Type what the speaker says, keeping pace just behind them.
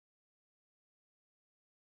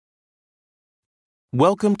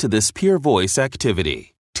Welcome to this Peer Voice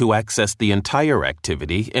activity. To access the entire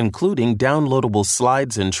activity, including downloadable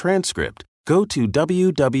slides and transcript, go to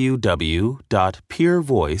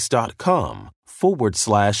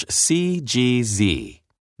www.peervoice.com/CGZ.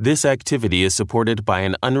 This activity is supported by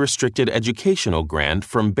an unrestricted educational grant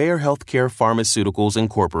from Bayer Healthcare Pharmaceuticals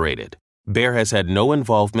Incorporated. Bayer has had no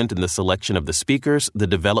involvement in the selection of the speakers, the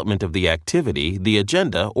development of the activity, the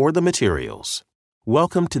agenda, or the materials.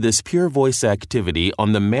 Welcome to this Peer Voice activity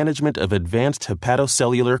on the management of advanced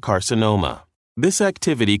hepatocellular carcinoma. This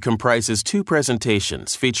activity comprises two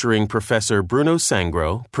presentations featuring Professor Bruno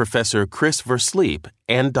Sangro, Professor Chris Versleep,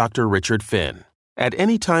 and Dr. Richard Finn. At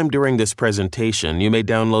any time during this presentation, you may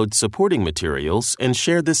download supporting materials and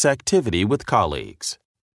share this activity with colleagues.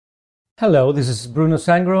 Hello, this is Bruno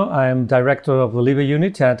Sangro. I am Director of the Liver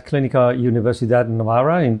Unit at Clínica Universidad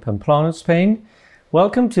Navarra in Pamplona, Spain.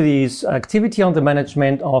 Welcome to this activity on the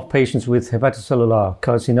management of patients with hepatocellular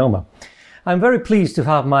carcinoma. I'm very pleased to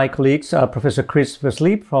have my colleagues, Professor Chris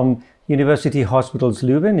Versleep from University Hospitals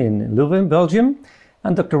Leuven in Leuven, Belgium,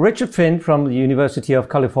 and Dr. Richard Finn from the University of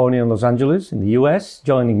California in Los Angeles in the US,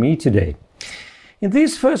 joining me today. In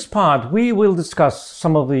this first part, we will discuss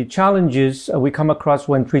some of the challenges we come across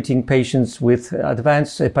when treating patients with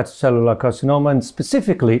advanced hepatocellular carcinoma, and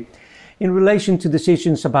specifically in relation to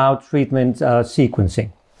decisions about treatment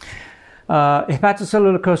sequencing.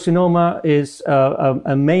 Hepatocellular carcinoma is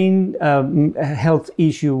a main health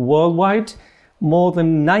issue worldwide. More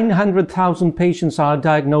than 900,000 patients are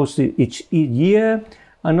diagnosed each year,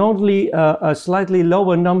 and only a slightly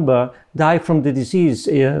lower number die from the disease,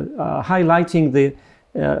 highlighting the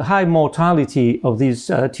high mortality of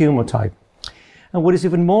this tumor type. And what is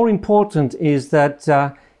even more important is that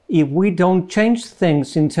if we don't change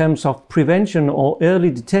things in terms of prevention or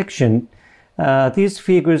early detection, these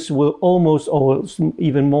figures will almost or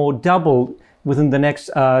even more double within the next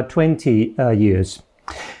 20 years.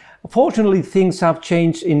 Fortunately, things have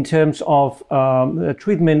changed in terms of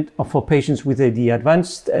treatment for patients with the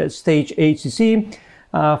advanced stage HCC.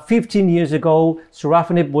 15 years ago,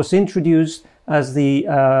 sorafenib was introduced as the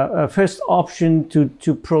first option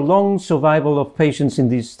to prolong survival of patients in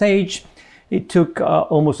this stage. It took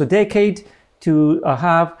almost a decade to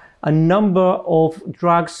have a number of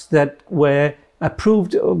drugs that were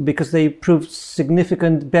approved because they proved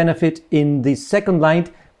significant benefit in the second line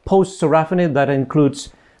post-sorafenib. That includes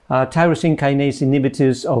tyrosine kinase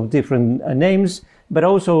inhibitors of different names, but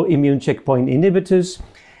also immune checkpoint inhibitors.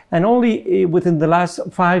 And only within the last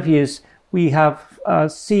 5 years, we have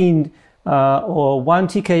seen one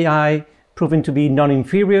TKI proven to be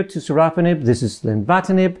non-inferior to sorafenib. This is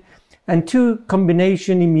lenvatinib, and two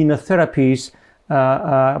combination immunotherapies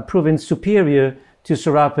proven superior to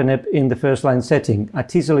sorafenib in the first-line setting,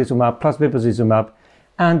 atezolizumab plus bevacizumab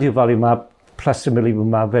and durvalumab plus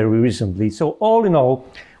tremelimumab very recently. So all in all,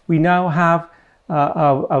 we now have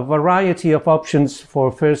a variety of options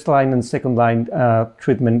for first-line and second-line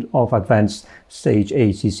treatment of advanced stage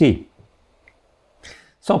HCC.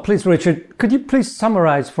 So please, Richard, could you please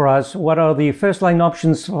summarize for us what are the first-line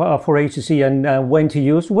options for HCC and when to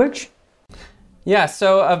use which? Yeah,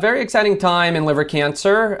 so a very exciting time in liver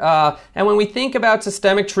cancer. And when we think about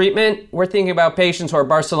systemic treatment, we're thinking about patients who are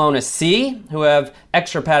Barcelona C, who have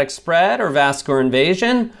extrahepatic spread or vascular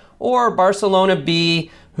invasion, or Barcelona B,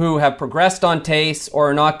 who have progressed on TACE or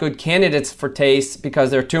are not good candidates for TACE because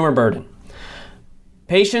of their tumor burden.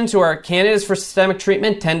 Patients who are candidates for systemic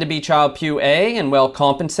treatment tend to be Child-Pugh A and well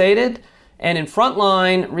compensated. And in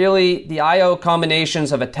frontline, really the IO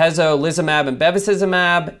combinations of atezolizumab and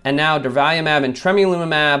bevacizumab, and now durvalumab and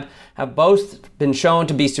tremelimumab have both been shown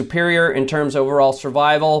to be superior in terms of overall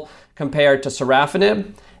survival compared to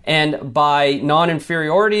sorafenib. And by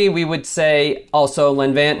non-inferiority, we would say also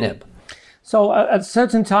lenvatinib. So at a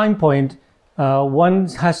certain time point, one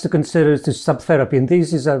has to consider to subtherapy, and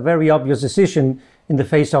this is a very obvious decision in the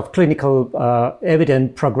face of clinical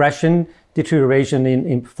evident progression, deterioration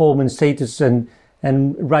in performance status and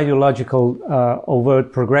radiological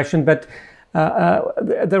overt progression. But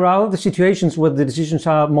there are other situations where the decisions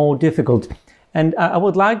are more difficult. And I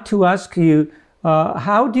would like to ask you,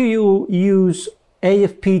 how do you use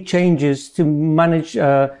AFP changes to manage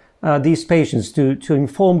these patients, to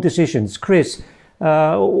inform decisions? Chris,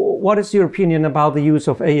 what is your opinion about the use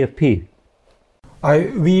of AFP?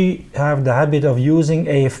 We have the habit of using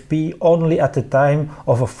AFP only at the time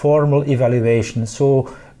of a formal evaluation. So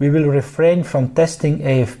we will refrain from testing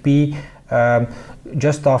AFP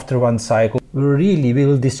just after one cycle. We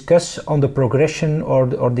will discuss on the progression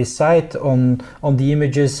or decide on the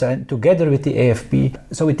images and together with the AFP.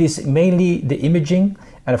 So it is mainly the imaging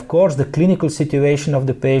And of course, the clinical situation of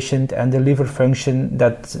the patient and the liver function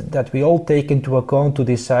that we all take into account to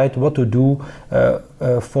decide what to do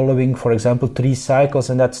following, for example, 3 cycles.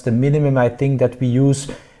 And that's the minimum, I think, that we use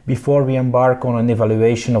before we embark on an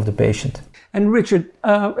evaluation of the patient. And Richard,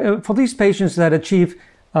 for these patients that achieve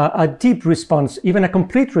a deep response, even a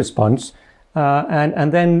complete response,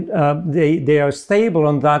 and then they are stable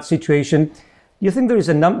on that situation, you think there is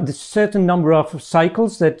a certain number of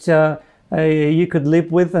cycles that you could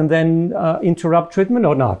live with and then interrupt treatment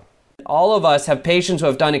or not? All of us have patients who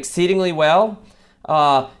have done exceedingly well,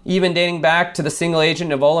 even dating back to the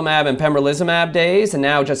single-agent nivolumab and pembrolizumab days, and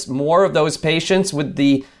now just more of those patients with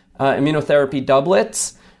the immunotherapy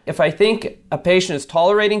doublets. If I think a patient is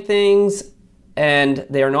tolerating things and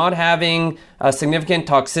they are not having significant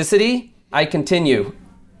toxicity, I continue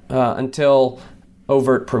until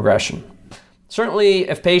overt progression. Certainly,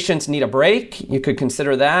 if patients need a break, you could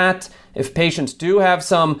consider that. If patients do have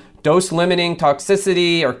some dose-limiting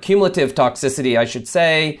toxicity or cumulative toxicity, I should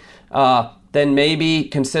say, then maybe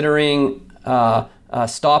considering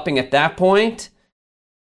stopping at that point.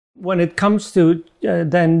 When it comes to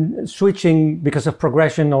then switching because of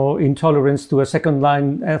progression or intolerance to a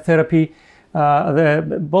second-line therapy,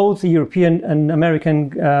 both the European and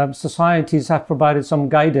American societies have provided some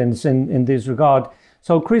guidance in this regard.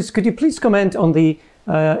 So, Chris, could you please comment on the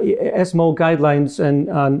ESMO guidelines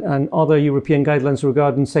and other European guidelines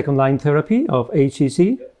regarding second-line therapy of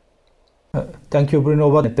HCC? Thank you, Bruno.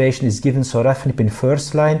 When a patient is given sorafenib in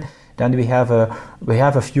first line, then we have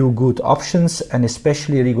a few good options, and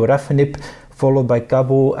especially regorafenib, followed by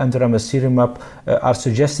cabo and ramucirumab are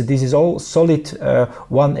suggested. This is all solid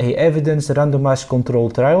 1A evidence, randomized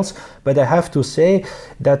controlled trials. But I have to say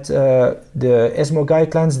that the ESMO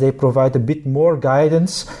guidelines, they provide a bit more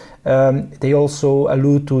guidance. They also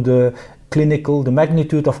allude to the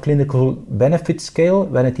magnitude of clinical benefit scale.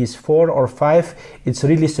 When it is 4 or 5, it's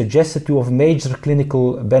really suggestive of major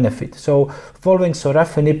clinical benefit. So following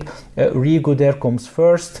sorafenib, Rigo there comes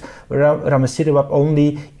first, ramucirumab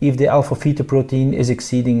only if the alpha-fetoprotein is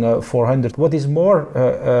exceeding 400. What is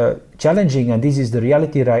more challenging, and this is the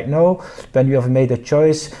reality right now, when you have made a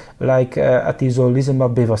choice like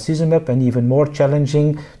atezolizumab, bevacizumab, and even more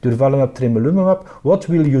challenging, durvalumab, tremelimumab, what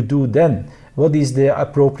will you do then? What is the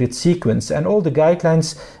appropriate sequence? And all the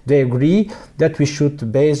guidelines, they agree that we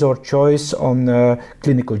should base our choice on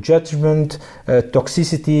clinical judgment,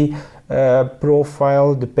 toxicity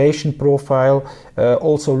profile, the patient profile,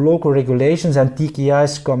 also local regulations and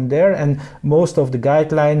TKIs come there. And most of the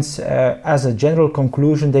guidelines, as a general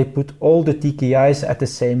conclusion, they put all the TKIs at the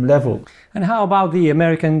same level. And how about the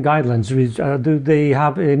American guidelines? Do they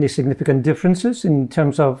have any significant differences in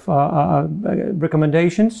terms of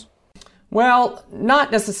recommendations? Well, not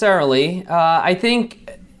necessarily. I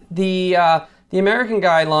think the American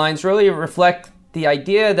guidelines really reflect the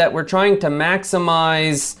idea that we're trying to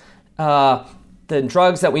maximize the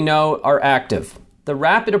drugs that we know are active. The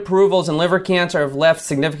rapid approvals in liver cancer have left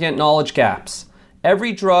significant knowledge gaps.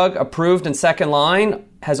 Every drug approved in second line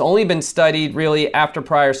has only been studied really after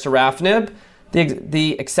prior sorafenib,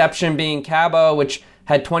 the exception being cabo, which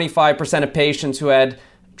had 25% of patients who had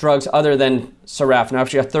drugs other than sorafenib,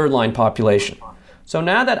 actually a third-line population. So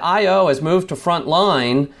now that IO has moved to front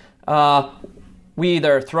line, we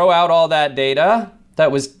either throw out all that data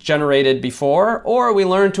that was generated before, or we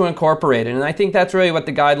learn to incorporate it. And I think that's really what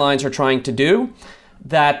the guidelines are trying to do,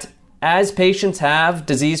 that as patients have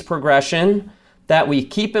disease progression, that we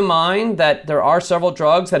keep in mind that there are several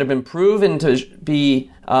drugs that have been proven to be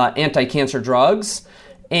anti-cancer drugs,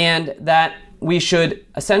 and that we should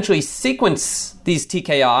essentially sequence these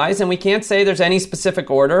TKIs, and we can't say there's any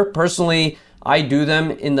specific order. Personally, I do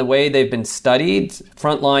them in the way they've been studied,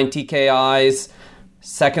 frontline TKIs,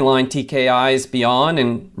 second-line TKIs beyond,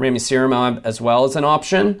 and ramucirumab as well as an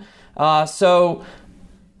option. So,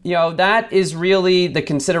 that is really the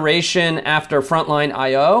consideration after frontline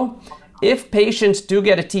IO. If patients do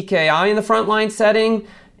get a TKI in the frontline setting,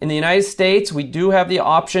 in the United States, we do have the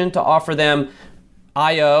option to offer them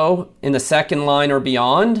IO in the second line or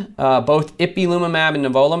beyond, both ipilimumab and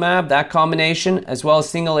nivolumab, that combination, as well as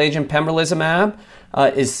single-agent pembrolizumab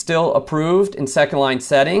is still approved in second-line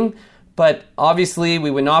setting. But obviously,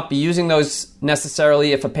 we would not be using those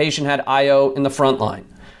necessarily if a patient had IO in the front line.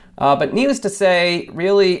 But needless to say,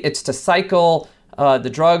 really, it's to cycle the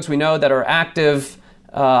drugs we know that are active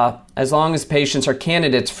as long as patients are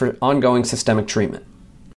candidates for ongoing systemic treatment.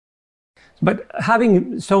 But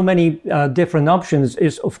having so many different options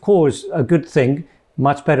is, of course, a good thing,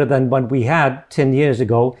 much better than what we had 10 years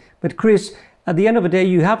ago. But Chris, at the end of the day,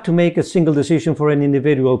 you have to make a single decision for an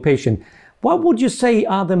individual patient. What would you say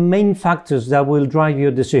are the main factors that will drive your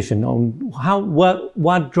decision on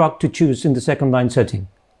what drug to choose in the second-line setting?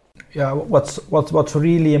 Yeah, what's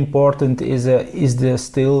really important is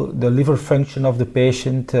still the liver function of the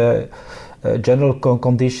patient, general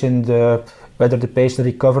condition, whether the patient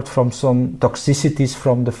recovered from some toxicities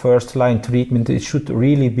from the first-line treatment. It should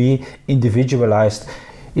really be individualized.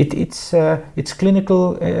 It's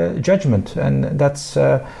clinical judgment, and that's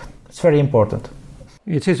it's very important.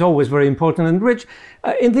 It is always very important. And Rich,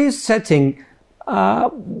 in this setting,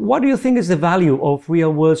 what do you think is the value of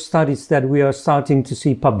real-world studies that we are starting to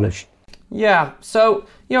see published? Yeah, so,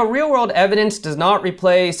 real-world evidence does not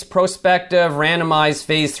replace prospective randomized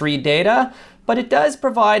phase 3 data, but it does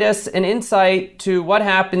provide us an insight to what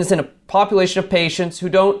happens in a population of patients who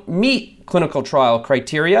don't meet clinical trial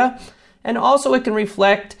criteria. And also it can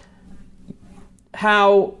reflect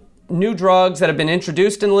how new drugs that have been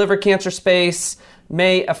introduced in the liver cancer space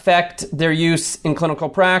may affect their use in clinical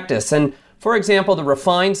practice. And for example, the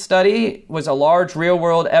REFINE study was a large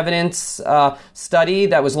real-world evidence study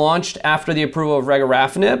that was launched after the approval of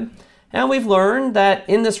regorafenib. And we've learned that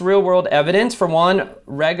in this real-world evidence, for one,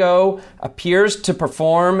 Rego appears to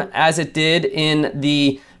perform as it did in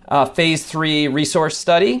the phase 3 resource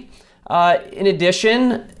study. In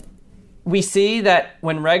addition, we see that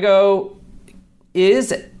when Rego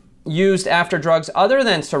is used after drugs other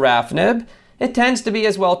than sorafenib, it tends to be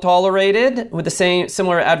as well tolerated with the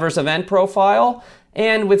similar adverse event profile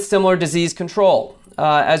and with similar disease control,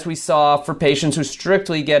 as we saw for patients who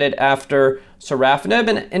strictly get it after sorafenib.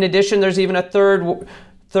 And in addition, there's even a third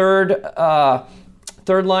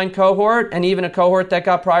line cohort and even a cohort that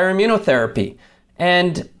got prior immunotherapy.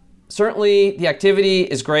 And certainly the activity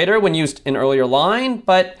is greater when used in earlier line,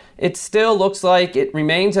 but it still looks like it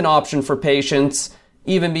remains an option for patients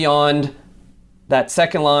even beyond that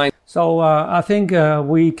second line. So I think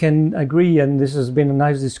we can agree, and this has been a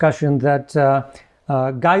nice discussion, that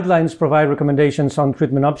guidelines provide recommendations on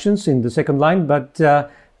treatment options in the second line, but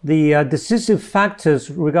the decisive factors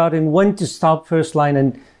regarding when to stop first line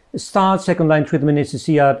and start second line treatment in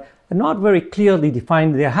HCC are not very clearly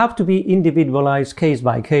defined. They have to be individualized case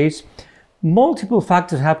by case. Multiple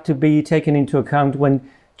factors have to be taken into account when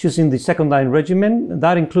choosing the second line regimen.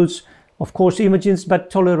 That includes, of course, imaging, but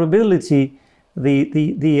tolerability.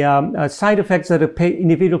 The side effects that an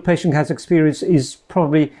individual patient has experienced is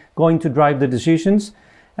probably going to drive the decisions.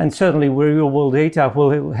 And certainly real-world data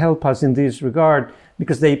will help us in this regard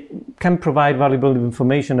because they can provide valuable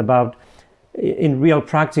information about, in real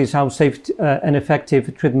practice, how safe and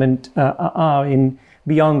effective treatment are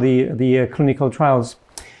beyond the clinical trials.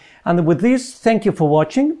 And with this, thank you for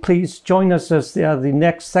watching. Please join us as the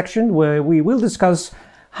next section where we will discuss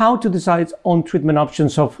how to decide on treatment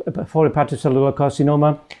options for hepatocellular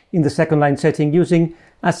carcinoma in the second-line setting using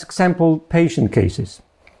as example patient cases.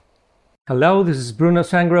 Hello, this is Bruno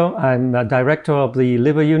Sangro. I'm a director of the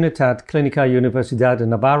liver unit at Clínica Universidad de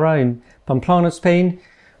Navarra in Pamplona, Spain.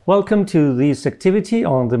 Welcome to this activity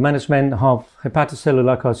on the management of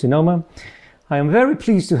hepatocellular carcinoma. I am very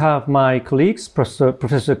pleased to have my colleagues,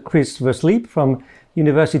 Professor Chris Versleep from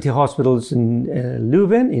University Hospitals in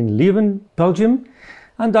Leuven, Belgium,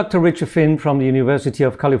 and Dr. Richard Finn from the University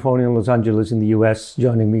of California, Los Angeles in the US,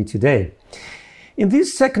 joining me today. In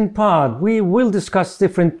this second part, we will discuss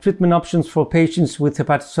different treatment options for patients with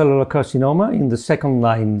hepatocellular carcinoma in the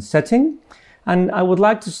second-line setting. And I would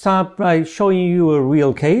like to start by showing you a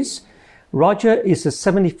real case. Roger is a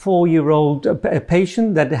 74-year-old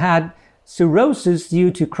patient that had cirrhosis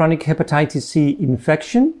due to chronic hepatitis C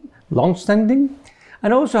infection, long-standing,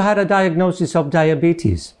 and also had a diagnosis of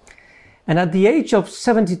diabetes. And at the age of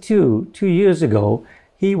 72, 2 years ago,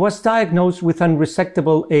 he was diagnosed with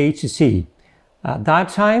unresectable AHCC. At that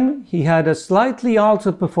time, he had a slightly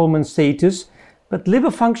altered performance status, but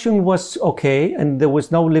liver function was okay, and there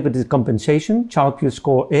was no liver decompensation, Child-Pugh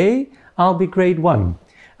score A, ALB grade 1.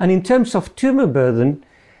 And in terms of tumor burden,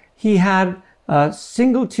 he had a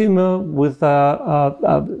single tumor with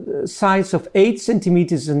a size of 8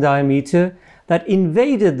 centimeters in diameter that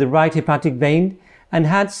invaded the right hepatic vein and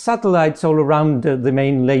had satellites all around the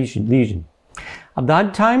main lesion. At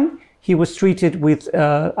that time, he was treated with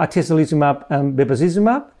atezolizumab and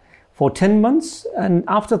bevacizumab for 10 months, and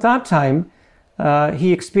after that time,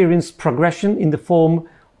 he experienced progression in the form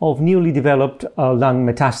of newly developed lung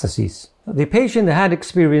metastases. The patient had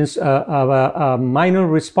experienced a minor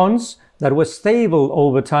response that was stable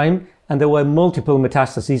over time, and there were multiple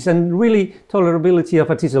metastases, and really tolerability of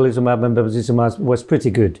atezolizumab and bevacizumab was pretty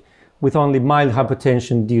good, with only mild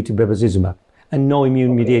hypertension due to bevacizumab and no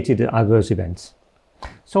immune-mediated adverse events.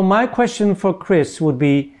 So my question for Chris would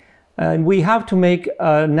be, and we have to make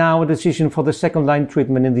now a decision for the second-line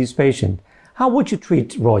treatment in this patient. How would you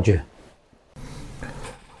treat Roger?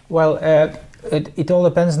 Well, it all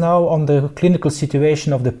depends now on the clinical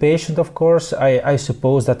situation of the patient, of course. I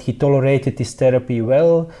suppose that he tolerated this therapy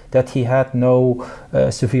well, that he had no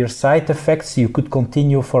severe side effects. You could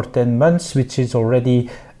continue for 10 months, which is already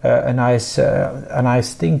a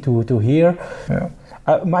nice thing to hear.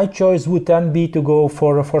 My choice would then be to go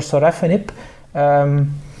for sorafenib.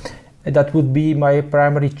 That would be my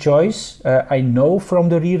primary choice. I know from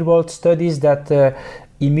the real-world studies that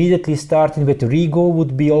immediately starting with Rigo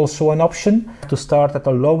would be also an option, to start at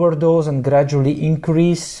a lower dose and gradually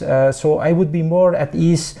increase. So I would be more at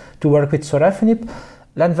ease to work with sorafenib.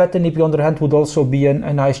 Lenvatinib, on the other hand, would also be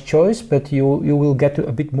a nice choice, but you will get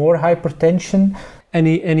a bit more hypertension.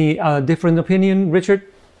 Any different opinion, Richard?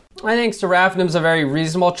 I think sorafenib is a very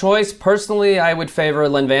reasonable choice. Personally, I would favor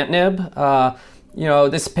lenvatinib.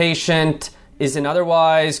 This patient is in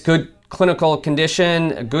otherwise good clinical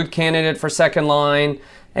condition, a good candidate for second line.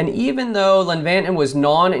 And even though lenvatinib was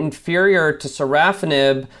non-inferior to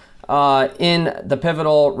sorafenib in the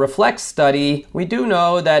pivotal REFLECT study, we do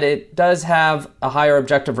know that it does have a higher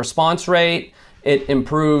objective response rate. It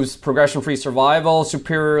improves progression-free survival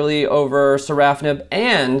superiorly over sorafenib,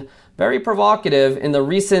 and very provocative in the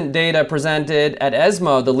recent data presented at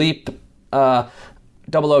ESMO, the LEAP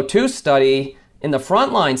 002 study. In the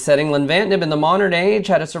frontline setting, lenvatinib in the modern age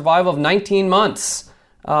had a survival of 19 months,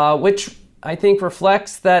 which I think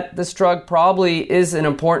reflects that this drug probably is an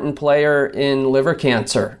important player in liver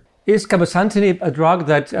cancer. Is cabozantinib a drug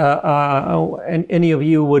that any of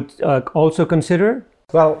you would also consider?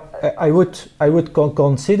 Well, I would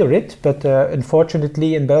consider it, but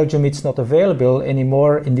unfortunately in Belgium it's not available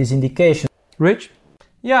anymore in this indication. Rich?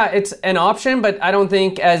 Yeah, it's an option, but I don't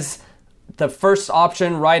think as the first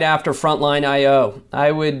option right after frontline IO.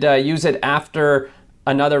 I would use it after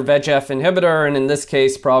another VEGF inhibitor, and in this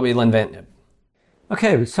case, probably lenvatinib.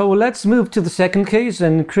 Okay, so let's move to the second case.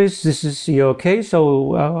 And Chris, this is your case,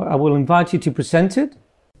 so I will invite you to present it.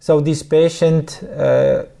 So this patient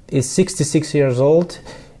is 66 years old.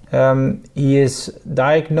 He is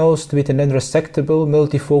diagnosed with an unresectable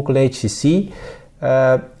multifocal HCC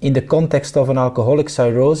in the context of an alcoholic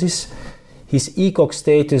cirrhosis. His ECOG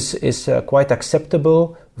status is quite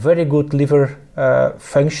acceptable, very good liver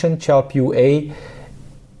function, Child-Pugh-A,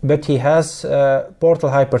 but he has portal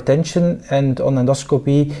hypertension, and on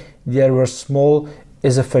endoscopy there were small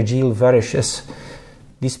esophageal varices.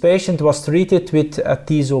 This patient was treated with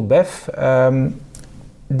atezo-bev.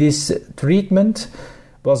 This treatment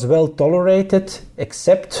was well tolerated,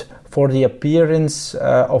 except for the appearance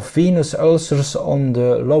of venous ulcers on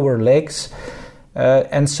the lower legs,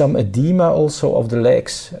 and some edema also of the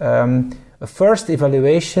legs. A first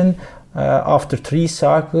evaluation after 3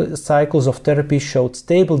 cycles of therapy showed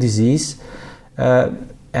stable disease,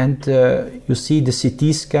 and you see the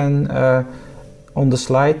CT scan on the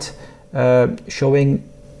slide showing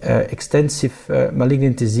extensive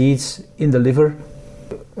malignant disease in the liver.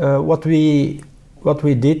 What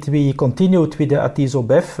we did, we continued with the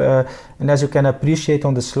atezo-bev, and as you can appreciate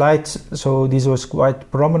on the slide, so these was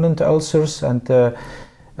quite prominent ulcers, and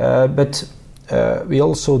but we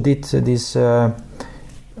also did this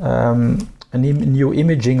new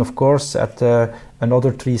imaging, of course, at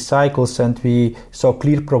another 3 cycles, and we saw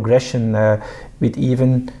clear progression with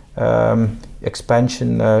even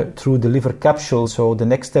expansion through the liver capsule. So the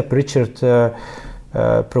next step, Richard,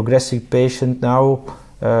 progressive patient now,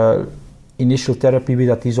 initial therapy with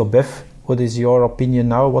atezo-bev. What is your opinion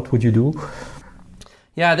now? What would you do?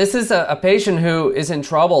 Yeah, this is a patient who is in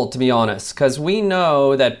trouble, to be honest, because we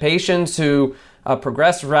know that patients who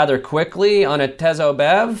progress rather quickly on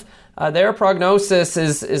atezo-bev, their prognosis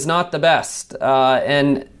is not the best.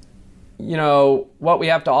 And, you know, what we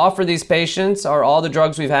have to offer these patients are all the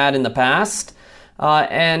drugs we've had in the past.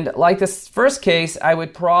 And like this first case, I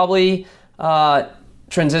would probably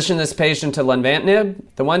transition this patient to lenvatinib.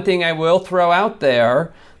 The one thing I will throw out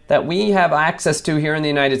there that we have access to here in the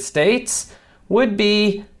United States would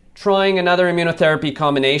be trying another immunotherapy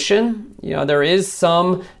combination. You know, there is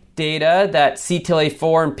some data that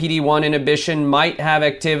CTLA-4 and PD-1 inhibition might have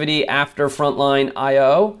activity after frontline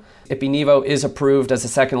IO. Ipi/Nivo is approved as a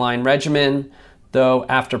second-line regimen, though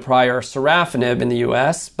after prior sorafenib in the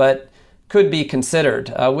US, but could be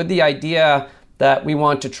considered with the idea that we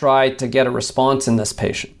want to try to get a response in this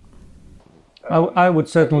patient. I would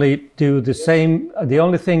certainly do the same. The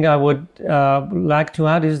only thing I would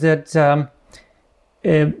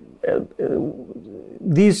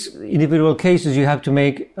these individual cases, you have to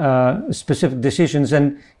make specific decisions.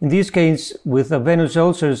 And in this case, with the venous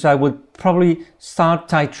ulcers, I would probably start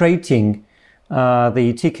titrating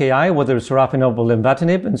the TKI, whether it's sorafenib or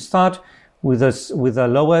lenvatinib, and start with a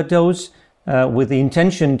lower dose with the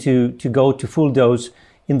intention to go to full dose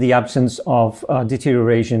in the absence of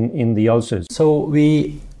deterioration in the ulcers. So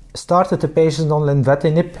we started the patient on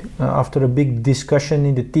lenvatinib after a big discussion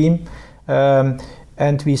in the team.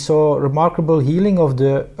 And we saw remarkable healing of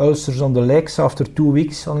the ulcers on the legs after 2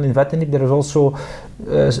 weeks on lenvatinib. There was also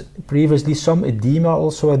previously some edema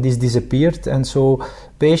also, and this disappeared. And so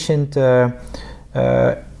patient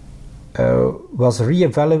was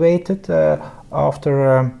re-evaluated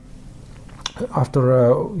after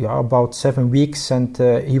about 7 weeks, and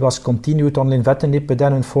he was continued on lenvatinib. But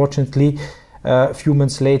then unfortunately, a few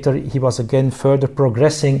months later, he was again further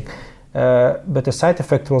progressing. But the side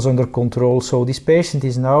effect was under control. So this patient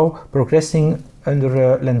is now progressing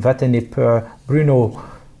under lenvatinib. Bruno,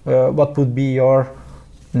 what would be your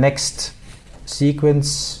next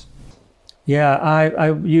sequence? Yeah,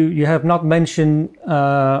 you have not mentioned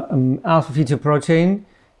alpha-fetoprotein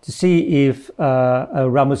to see if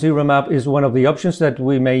ramucirumab is one of the options that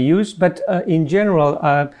we may use. But in general,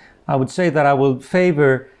 I would say that I will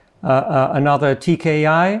favor another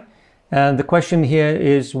TKI. And the question here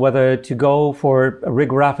is whether to go for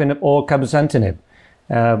regorafenib or cabozantinib,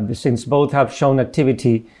 since both have shown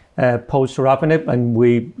activity post-sorafenib, and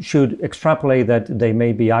we should extrapolate that they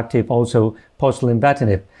may be active also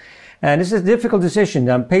post-lenvatinib. And this is a difficult decision.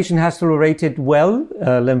 The patient has tolerated well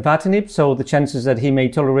lenvatinib, so the chances that he may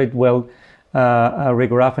tolerate well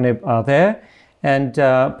regorafenib are there. And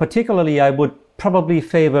particularly, I would probably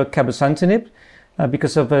favor cabozantinib,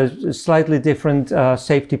 because of a slightly different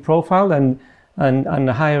safety profile and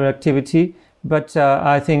higher activity. But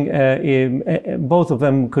I think both of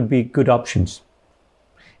them could be good options.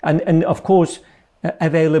 And of course,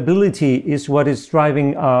 availability is what is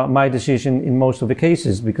driving my decision in most of the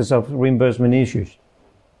cases because of reimbursement issues.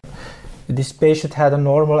 This patient had a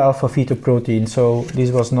normal alpha-fetoprotein, so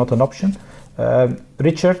this was not an option.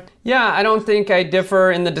 Richard? Yeah, I don't think I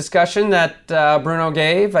differ in the discussion that Bruno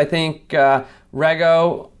gave. I think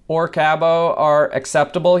Rego or Cabo are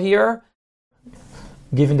acceptable here.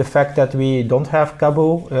 Given the fact that we don't have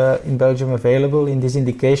Cabo in Belgium available in this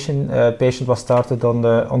indication, patient was started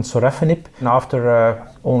on sorafenib. And after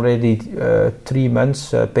already 3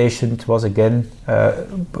 months, patient was again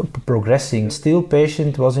progressing. Still,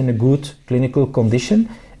 patient was in a good clinical condition,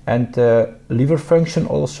 and liver function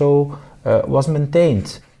also was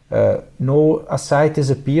maintained. No ascites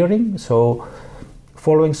appearing, so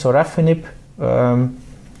following sorafenib,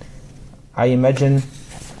 I imagine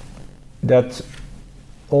that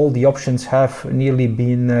all the options have nearly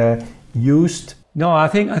been used. No, I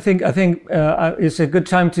think it's a good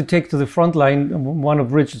time to take to the front line one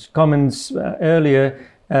of Richard's comments earlier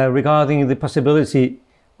regarding the possibility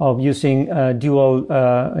of using dual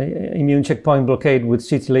immune checkpoint blockade with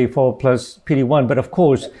CTLA-4 plus PD-1. But of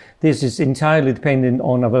course, this is entirely dependent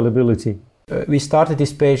on availability. We started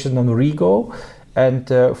this patient on Rego, and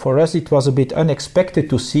for us it was a bit unexpected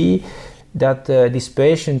to see that this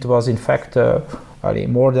patient was in fact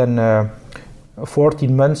more than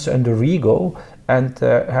 14 months under Rego and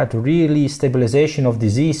had really stabilization of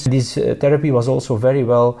disease. This therapy was also very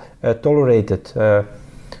well tolerated.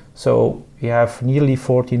 So we have nearly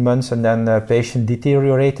 14 months, and then the patient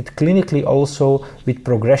deteriorated clinically also with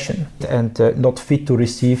progression and not fit to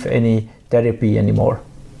receive any therapy anymore.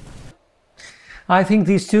 I think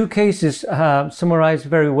these two cases summarize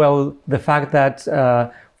very well the fact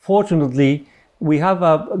that fortunately we have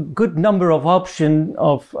a good number of options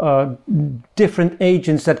of different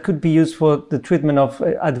agents that could be used for the treatment of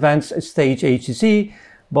advanced stage HCC,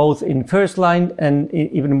 both in first line and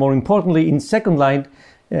even more importantly in second line,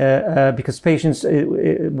 because patients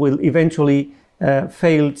will eventually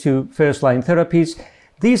fail to first line therapies.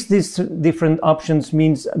 These different options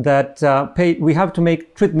means that we have to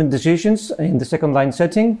make treatment decisions in the second line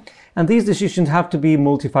setting, and these decisions have to be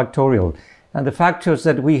multifactorial. And the factors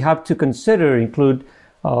that we have to consider include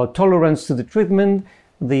tolerance to the treatment,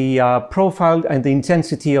 the profile and the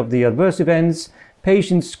intensity of the adverse events,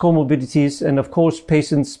 patients' comorbidities, and of course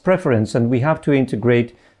patients' preference. And we have to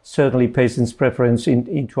integrate certainly patients' preference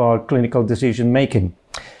into our clinical decision making.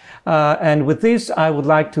 And with this, I would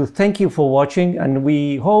like to thank you for watching, and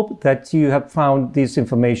we hope that you have found this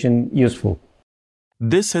information useful.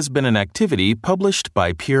 This has been an activity published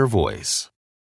by Peer Voice.